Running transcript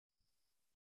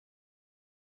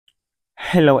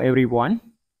Hello everyone,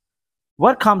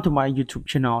 welcome to my YouTube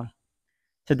channel.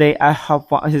 Today I have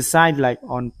one exercise like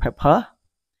on paper.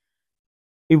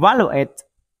 Evaluate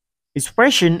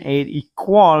expression A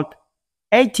equal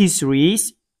 83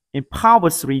 in power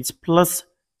 3 plus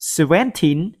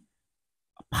 17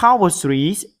 power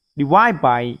 3 divided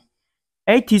by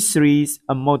 83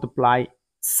 and multiply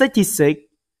 66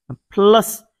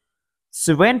 plus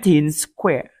 17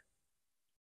 square.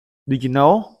 Do you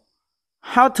know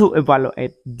how to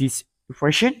evaluate this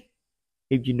expression?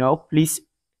 If you know, please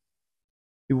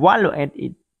evaluate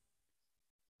it.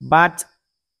 But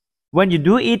when you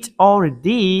do it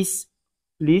already,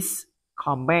 please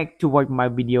come back to watch my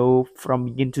video from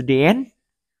beginning to the end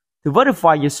to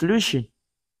verify your solution.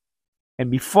 And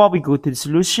before we go to the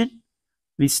solution,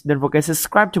 please don't forget to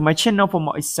subscribe to my channel for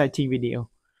more exciting video.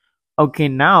 Okay,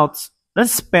 now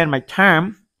let's spend my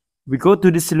time. We go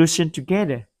to the solution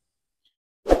together.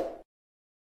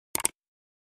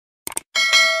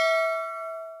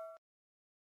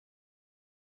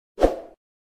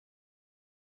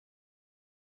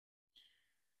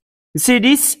 You see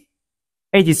this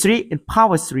 83 in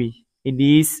power 3, in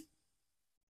this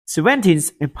 17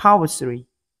 in power 3.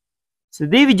 So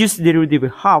they will use the derivative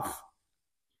of half.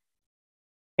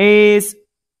 A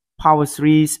power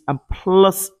 3 and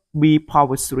plus b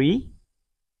power 3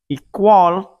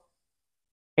 equal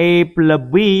a plus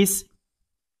b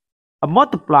and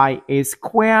multiply a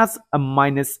squares and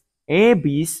minus ab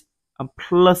and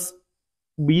plus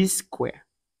b square.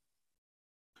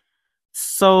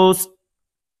 So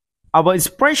our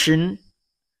expression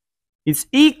is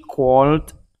equal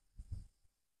to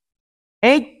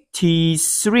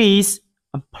 83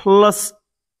 and plus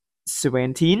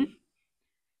 17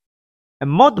 and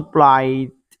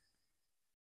multiplied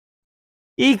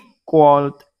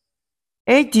equal to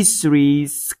 83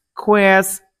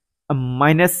 squares and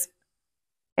minus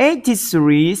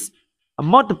 83 and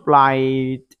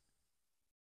multiplied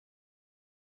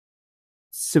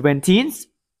 17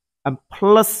 and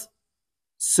plus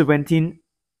 17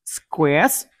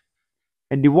 squares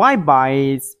and divide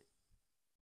by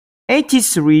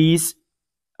 83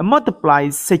 and multiply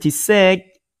 66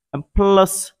 and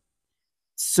plus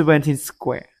 17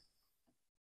 square.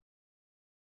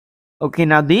 Okay,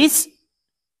 now this,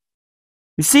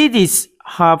 you see this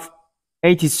have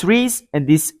 83 and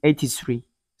this 83.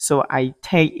 So I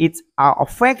take it out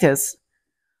of factors.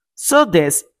 So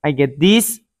that I get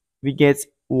this, we get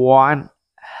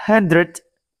 100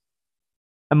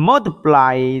 and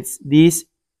multiply this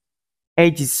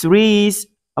 83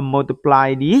 and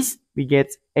multiply this, we get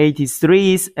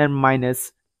 83 and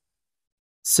minus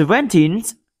 17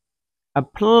 and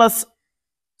plus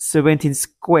 17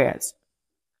 squares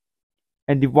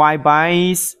and divide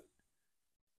by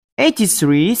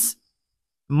 83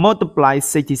 multiply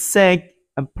 66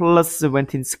 and plus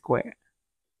 17 square.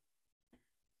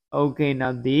 Okay,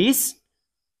 now this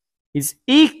is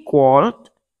equal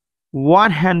to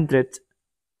 100.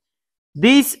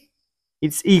 This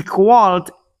is equal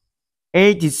to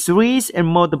 83 and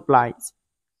multiplies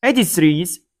 83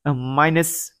 and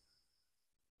minus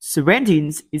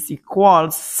 17 is equal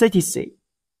to 66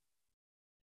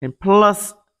 and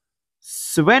plus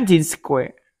 17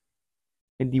 square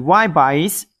and divide by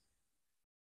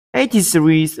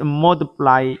 83 and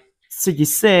multiply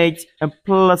 66 and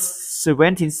plus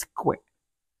 17 square.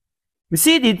 We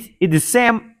see it is the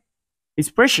same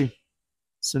expression.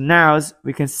 So now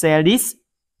we can say this,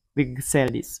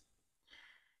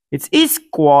 It's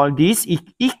equal, this is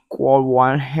equal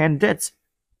 100.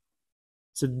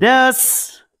 So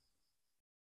thus,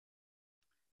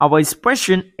 our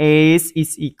expression is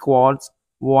equal to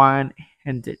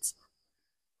 100.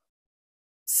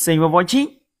 Thank you for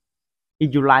watching.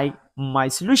 If you like my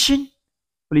solution,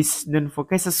 please don't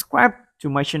forget to subscribe to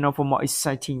my channel for more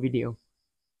exciting video.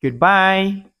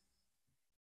 Goodbye.